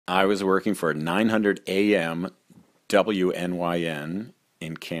I was working for 900 AM WNYN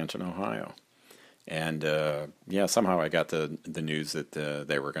in Canton, Ohio. And yeah, somehow I got the news that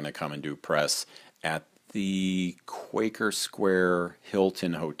they were going to come and do press at the Quaker Square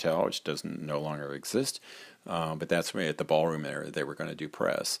Hilton Hotel, which doesn't no longer exist. But that's at the ballroom there. They were going to do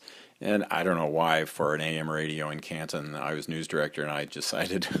press. And I don't know why, for an AM radio in Canton, I was news director, and I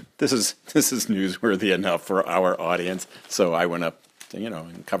decided this is newsworthy enough for our audience. So I went up,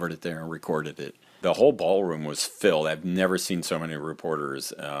 and covered it there and recorded it. The whole ballroom was filled. I've never seen so many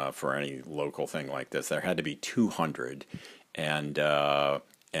reporters for any local thing like this. There had to be 200, and Simon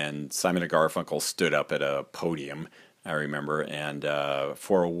and Garfunkel stood up at a podium, I remember, and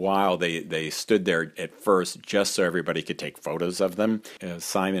for a while they stood there at first just so everybody could take photos of them.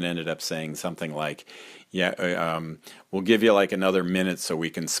 Simon ended up saying something like, yeah, we'll give you like another minute so we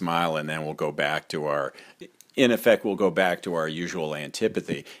can smile, and then we'll go back to our... In effect, we'll go back to our usual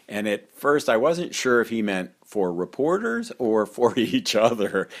antipathy. And at first, I wasn't sure if he meant for reporters or for each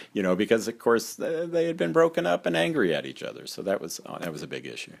other, because of course they had been broken up and angry at each other. So that was a big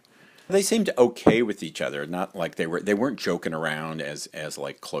issue. They seemed okay with each other, not like they weren't joking around as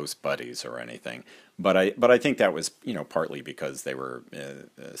like close buddies or anything. But I think that was partly because they were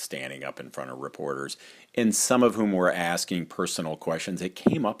standing up in front of reporters, and some of whom were asking personal questions. It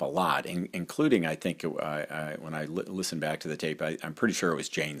came up a lot, including I think when I listened back to the tape, I'm pretty sure it was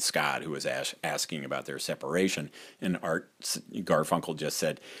Jane Scott who was asking about their separation, and Art Garfunkel just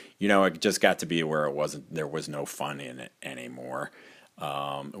said, it just got to be where there was no fun in it anymore.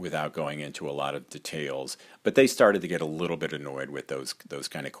 Without going into a lot of details. But they started to get a little bit annoyed with those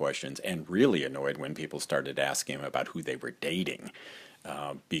kind of questions, and really annoyed when people started asking him about who they were dating.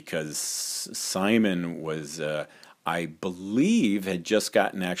 Because Simon was, I believe, had just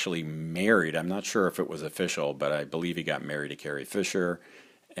gotten actually married. I'm not sure if it was official, but I believe he got married to Carrie Fisher.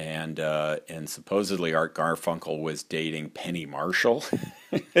 And supposedly Art Garfunkel was dating Penny Marshall,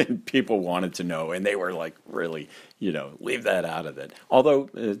 and people wanted to know, and they were like, really, leave that out of it. Although,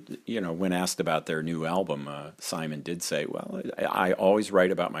 when asked about their new album, Simon did say, well, I always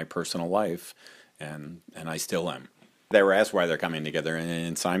write about my personal life, and I still am. They were asked why they're coming together,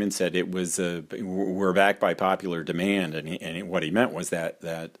 and Simon said it was, we're back by popular demand, and what he meant was that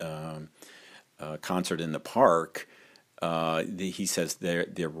concert in the park. He says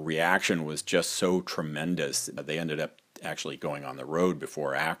their reaction was just so tremendous. They ended up actually going on the road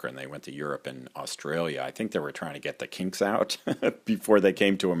before Akron. They went to Europe and Australia. I think they were trying to get the kinks out before they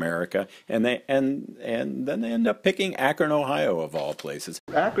came to America, and then they ended up picking Akron, Ohio, of all places.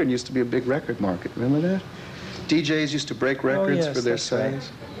 Akron used to be a big record market. Remember that? DJs used to break records for their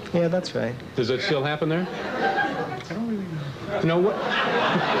songs. Right. Yeah, that's right. Does it still happen there? I don't really know. You know what?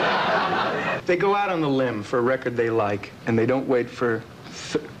 They go out on the limb for a record they like, and they don't wait for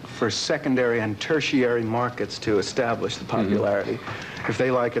secondary and tertiary markets to establish the popularity. If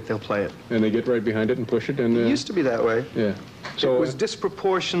they like it, they'll play it. And they get right behind it and push it. And it used to be that way. Yeah. So it was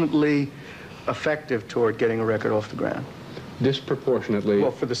disproportionately effective toward getting a record off the ground. Disproportionately?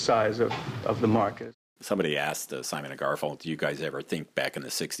 Well, for the size of the market. Somebody asked Simon and Garfunkel, do you guys ever think back in the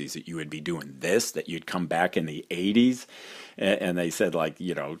 60s that you would be doing this, that you'd come back in the 80s? And they said, like,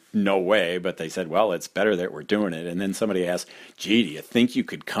 no way. But they said, well, it's better that we're doing it. And then somebody asked, gee, do you think you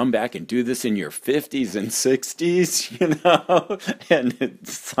could come back and do this in your 50s and 60s? And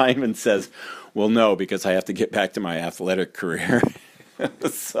Simon says, well, no, because I have to get back to my athletic career.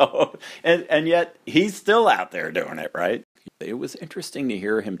 So, and yet he's still out there doing it, right? It was interesting to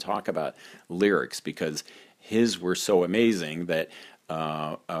hear him talk about lyrics, because his were so amazing that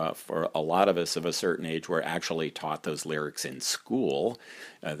for a lot of us of a certain age were actually taught those lyrics in school.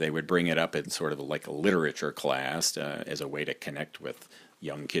 They would bring it up in sort of like a literature class as a way to connect with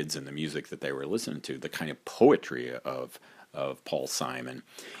young kids and the music that they were listening to, the kind of poetry of Paul Simon.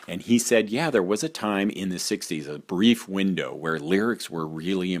 And he said, yeah, there was a time in the 60s, a brief window, where lyrics were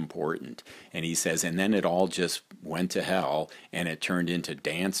really important. And he says, and then it all just went to hell, and it turned into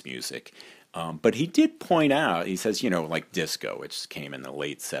dance music. But he did point out, he says, like disco, which came in the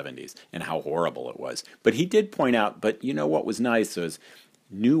late 70s, and how horrible it was. But he did point out, but what was nice was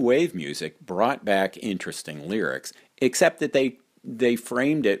new wave music brought back interesting lyrics, except that they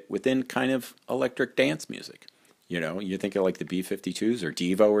framed it within kind of electric dance music. You think of like the B-52s or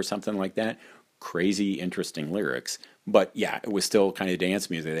Devo or something like that. Crazy, interesting lyrics. But yeah, it was still kind of dance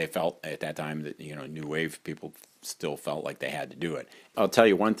music. They felt at that time that, new wave people still felt like they had to do it. I'll tell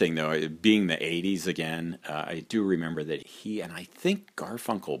you one thing, though, being the 80s again, I do remember that he and I think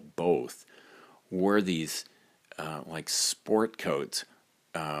Garfunkel both wore these like sport coats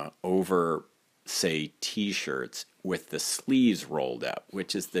over, say, T-shirts with the sleeves rolled up,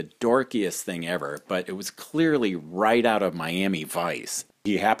 which is the dorkiest thing ever, but it was clearly right out of Miami Vice.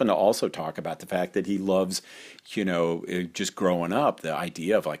 He happened to also talk about the fact that he loves, just growing up, the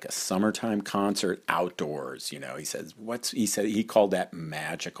idea of like a summertime concert outdoors. He said he called that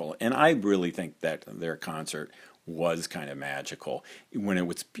magical. And I really think that their concert was kind of magical when it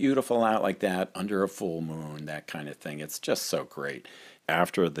was beautiful out like that under a full moon, that kind of thing. It's just so great.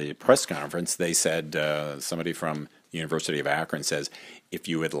 After the press conference, they said, somebody from the University of Akron says, if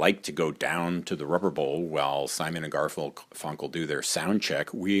you would like to go down to the Rubber Bowl while Simon and Garfunkel do their sound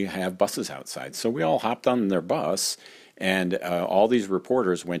check, we have buses outside. So we all hopped on their bus, and all these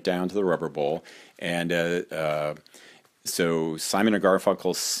reporters went down to the Rubber Bowl. And so Simon and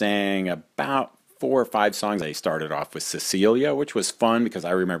Garfunkel sang about 4 or 5 songs. They started off with Cecilia, which was fun because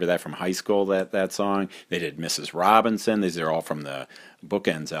I remember that from high school, that song. They did Mrs. Robinson. These are all from the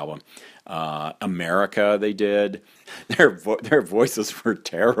Bookends album. America they did. Their voices were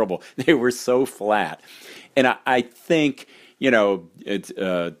terrible. They were so flat. And I think, it's,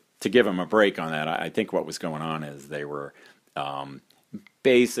 to give them a break on that, I think what was going on is they were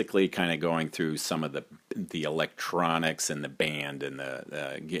basically kind of going through some of the electronics and the band and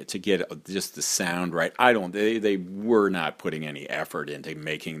to get just the sound right. They were not putting any effort into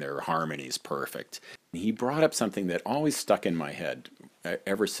making their harmonies perfect. He brought up something that always stuck in my head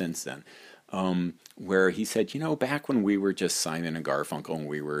ever since then, where he said, back when we were just Simon and Garfunkel and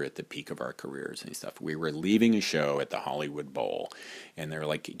we were at the peak of our careers and stuff, we were leaving a show at the Hollywood Bowl and they're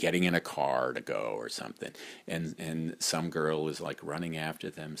like getting in a car to go or something. And some girl is like running after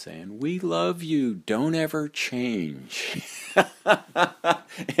them saying, "We love you, don't ever change."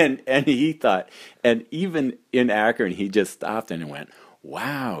 and he thought, and even in Akron, he just stopped and went,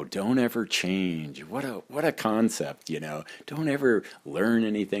 wow, don't ever change. What a concept, Don't ever learn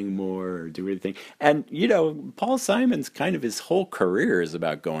anything more or do anything. And, Paul Simon's kind of his whole career is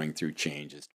about going through changes.